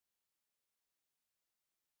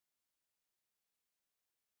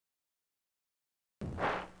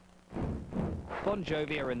Bon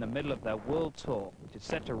Jovi are in the middle of their world tour, which is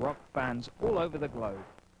set to rock fans all over the globe.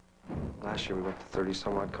 Last year we went to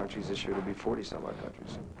 30-some-odd countries. This year it'll be 40-some-odd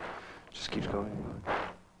countries. Just keeps going.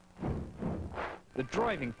 The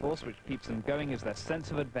driving force which keeps them going is their sense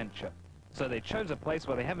of adventure. So they chose a place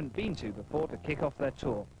where they haven't been to before to kick off their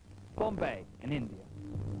tour, Bombay in India.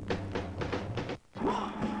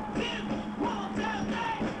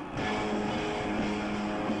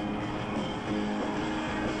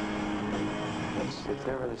 It's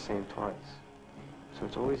never the same twice. So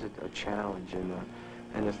it's always a challenge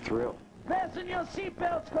and a thrill. Fasten your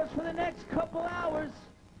seatbelts, because for the next couple hours,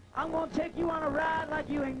 I'm going to take you on a ride like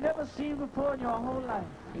you ain't never seen before in your whole life.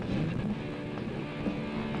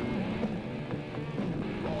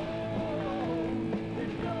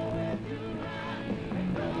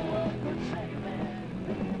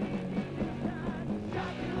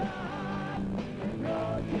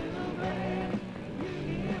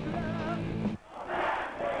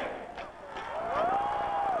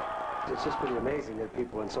 It's just pretty amazing that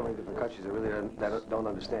people in so many different countries that really don't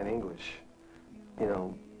understand English, you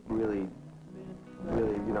know, really,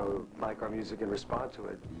 you know, like our music and respond to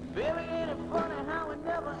it.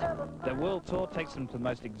 Their world tour takes them to the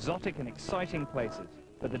most exotic and exciting places,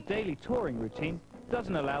 but the daily touring routine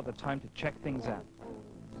doesn't allow the time to check things out.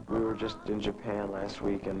 We were just in Japan last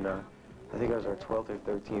week, and I think it was our 12th or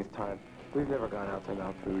 13th time. We've never gone out to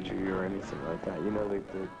Mount Fuji or anything like that. You know, the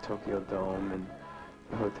Tokyo Dome and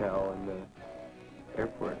the hotel and the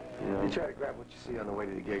airport, you know. You try to grab what you see on the way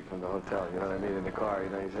to the gig from the hotel, you know what I mean, in the car, you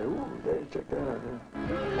know, you say, ooh, there, check that out.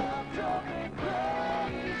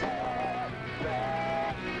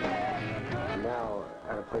 Now,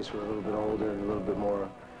 at a place we're a little bit older and a little bit more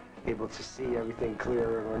able to see everything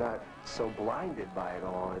clearer, and we're not so blinded by it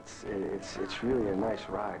all. It's really a nice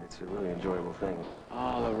ride. It's a really enjoyable thing.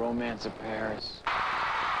 Oh, the romance of Paris,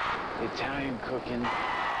 the Italian cooking,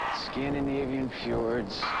 Scandinavian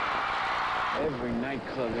fjords, every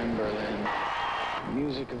nightclub in Berlin,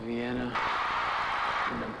 music of Vienna,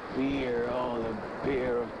 and the beer, oh, the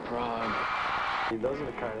beer of Prague. Those are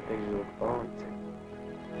the kind of things you look forward to.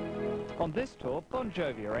 On this tour, Bon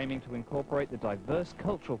Jovi are aiming to incorporate the diverse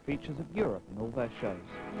cultural features of Europe in all their shows.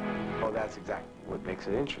 Oh, that's exactly what makes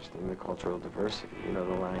it interesting, the cultural diversity. You know,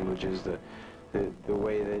 the languages, the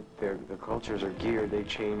way that the cultures are geared, they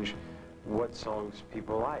change what songs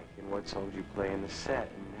people like and what songs you play in the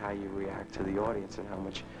set and how you react to the audience and how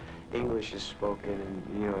much English is spoken, and,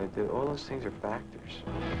 you know, all those things are factors.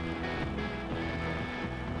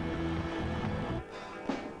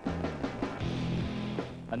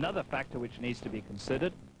 Another factor which needs to be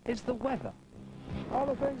considered is the weather. All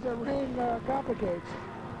the things that rain complicates.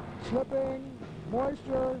 Slipping,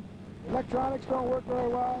 moisture, electronics don't work very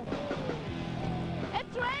well.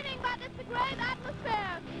 It's raining, but it's a great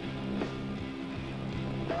atmosphere.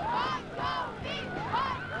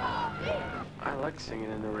 I like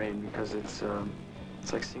singing in the rain because it's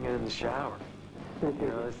like singing in the shower. You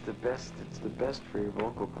know, it's the best for your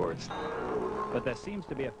vocal cords. But there seems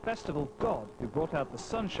to be a festival god who brought out the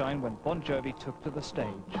sunshine when Bon Jovi took to the stage.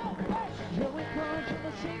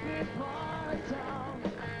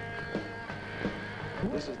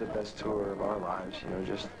 This is the best tour of our lives, you know,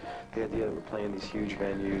 just the idea that we're playing these huge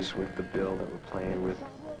venues with the bill that we're playing with.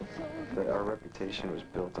 That our reputation was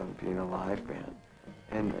built on being a live band,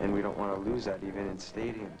 and we don't want to lose that even in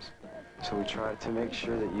stadiums. So we try to make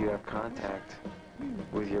sure that you have contact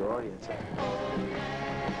with your audience.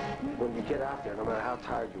 When you get out there, no matter how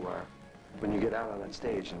tired you are, when you get out on that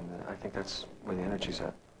stage, and I think that's where the energy's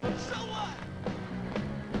at. So what?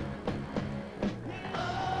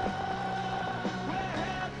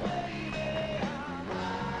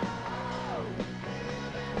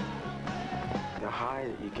 The high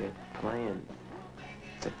that you get playing,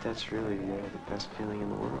 that's really the best feeling in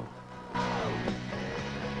the world.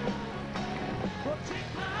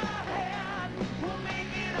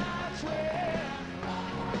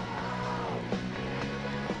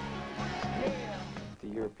 The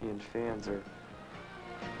European fans are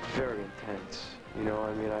very intense. You know,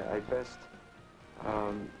 I mean, I best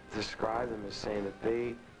describe them as saying that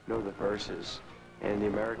they know the verses and the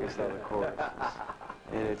Americans know the choruses.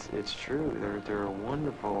 And it's true. They're a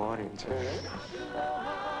wonderful audience.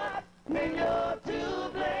 When you're to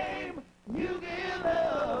blame, you give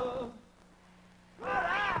love.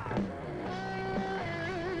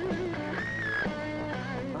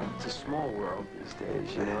 It's a small world these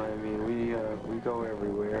days, you know. I mean, we go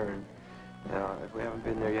everywhere, and if we haven't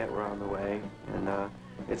been there yet, we're on the way. And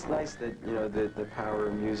it's nice that, you know, the power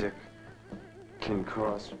of music can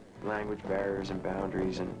cross language barriers and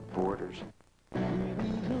boundaries and borders.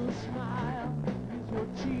 Smile is what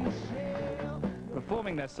she said.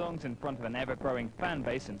 Performing their songs in front of an ever-growing fan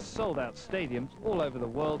base in sold-out stadiums all over the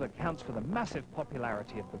world accounts for the massive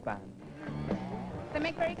popularity of the band. They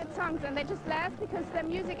make very good songs, and they just last because their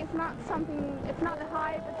music is not something, it's not a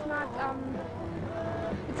hype, it's not,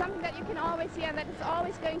 it's something that you can always hear and that is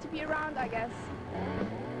always going to be around, I guess.